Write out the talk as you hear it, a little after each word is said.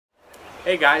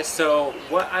Hey guys, so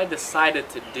what I decided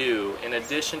to do in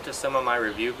addition to some of my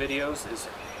review videos is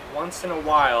once in a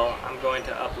while I'm going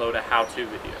to upload a how-to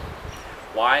video.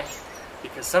 Why?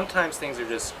 Because sometimes things are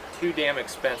just too damn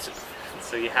expensive,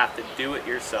 so you have to do it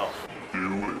yourself.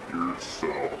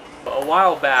 A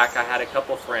while back I had a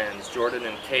couple friends, Jordan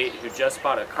and Kate, who just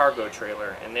bought a cargo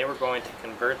trailer and they were going to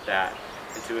convert that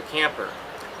into a camper.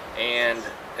 And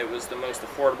it was the most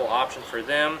affordable option for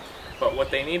them. But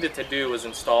what they needed to do was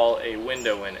install a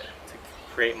window in it to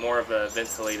create more of a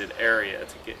ventilated area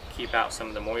to keep out some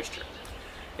of the moisture.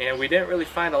 And we didn't really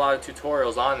find a lot of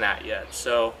tutorials on that yet.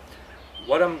 So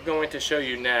what I'm going to show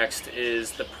you next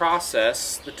is the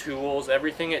process, the tools,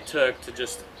 everything it took to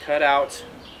just cut out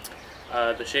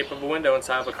the shape of a window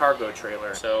inside of a cargo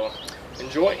trailer. So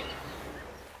enjoy.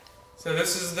 So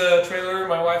this is the trailer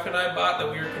my wife and I bought that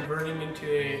we are converting into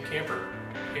a camper.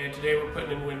 And today we're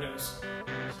putting in windows.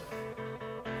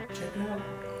 Check it out.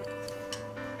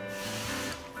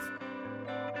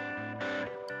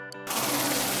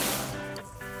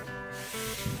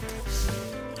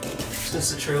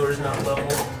 Since the trailer is not level,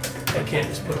 I can't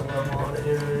just put a level on it,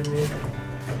 you know what I mean?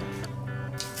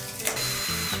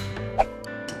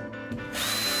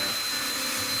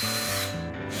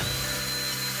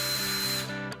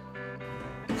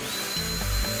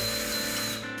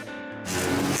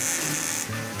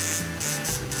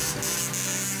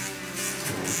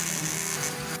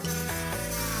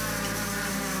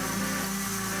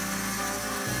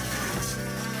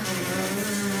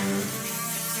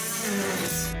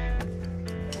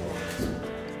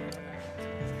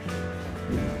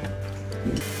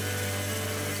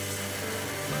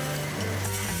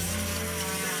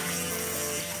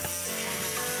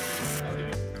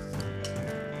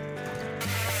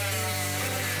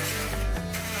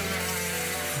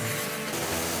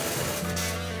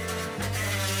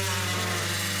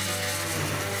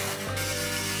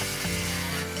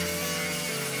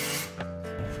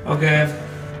 Okay,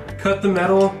 I've cut the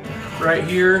metal right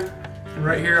here and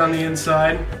right here on the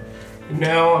inside. And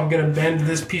now I'm going to bend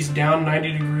this piece down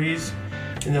 90 degrees,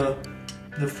 and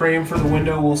the frame for the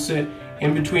window will sit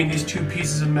in between these two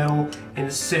pieces of metal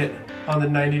and sit on the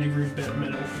 90-degree bent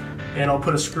metal. And I'll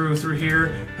put a screw through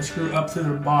here, a screw up to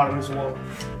the bottom as well.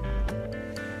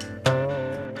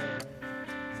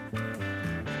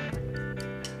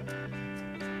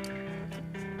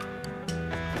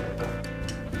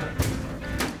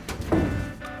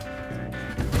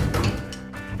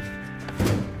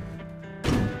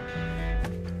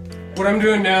 What I'm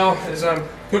doing now is I'm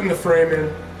putting the frame in,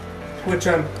 which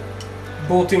I'm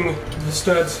bolting the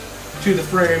studs to the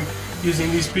frame using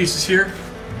these pieces here.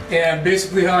 And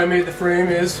basically how I made the frame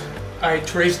is I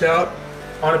traced out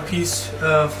on a piece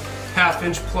of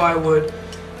 1/2-inch plywood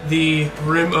the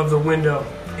rim of the window.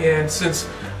 And since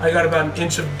I got about 1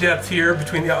 inch of depth here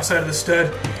between the outside of the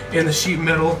stud and the sheet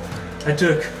metal, I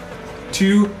took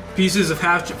 2 pieces of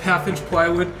 1/2-inch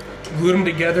plywood, glued them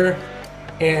together,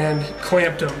 and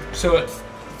clamped them so it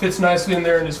fits nicely in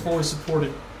there and is fully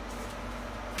supported.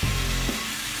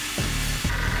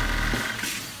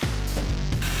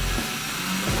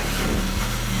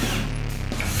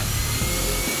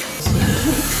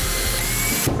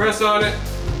 Press on it.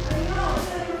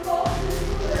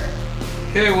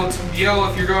 Okay, well, yell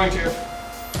if you're going to.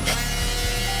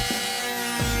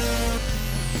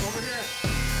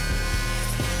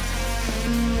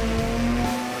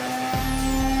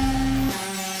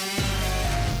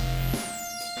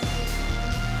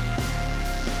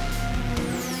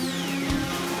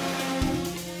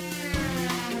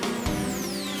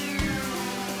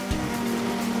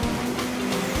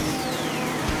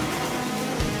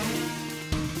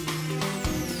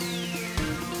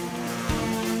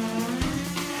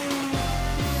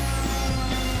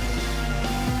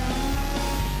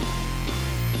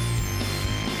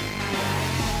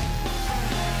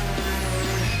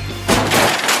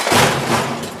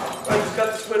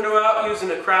 Cut this window out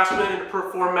using a Craftsman and a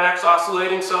Perform Max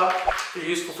oscillating saw. They're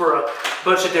useful for a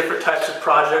bunch of different types of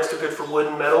projects. They're good for wood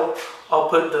and metal. I'll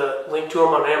put the link to them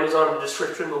on Amazon in the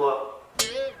description below.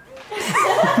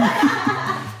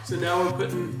 So now we're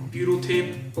putting butyl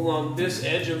tape along this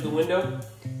edge of the window.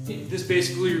 This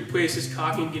basically replaces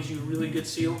caulking, gives you a really good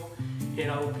seal,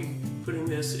 and I will be putting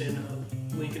this in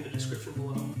a link in the description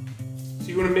below. So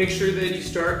you want to make sure that you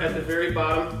start at the very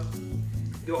bottom,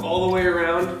 go all the way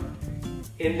around,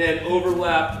 and then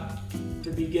overlap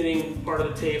the beginning part of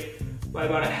the tape by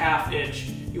about 1/2 inch.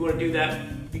 You want to do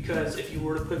that because if you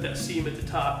were to put that seam at the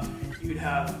top, you'd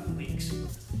have leaks.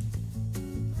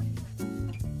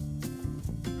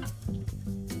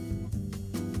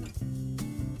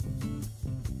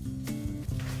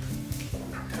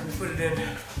 Time to put it in.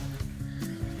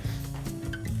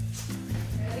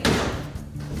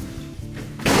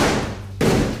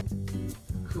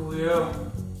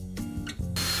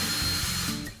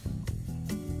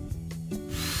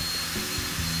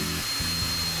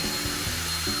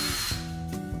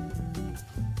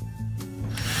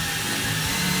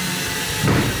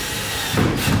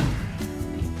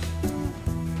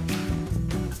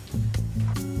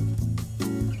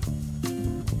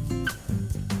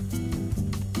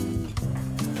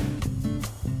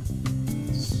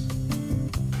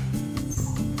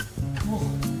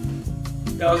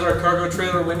 That was our cargo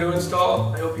trailer window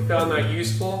install. I hope you found that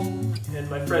useful. And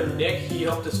my friend Nick, he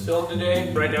helped us film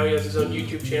today. Right now he has his own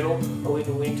YouTube channel. I'll leave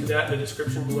a link to that in the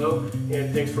description below.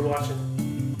 And thanks for watching.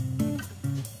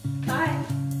 Bye.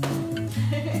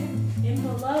 In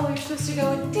below, you're supposed to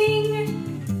go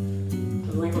ding.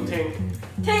 The link will ting.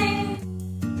 Ting.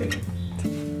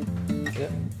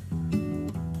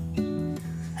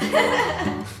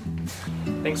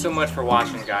 Thanks so much for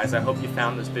watching, guys. I hope you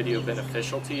found this video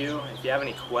beneficial to you. If you have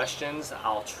any questions,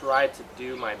 I'll try to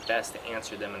do my best to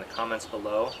answer them in the comments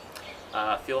below.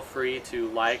 Feel free to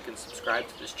like and subscribe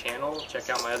to this channel.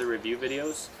 Check out my other review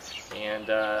videos, and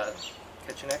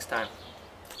catch you next time.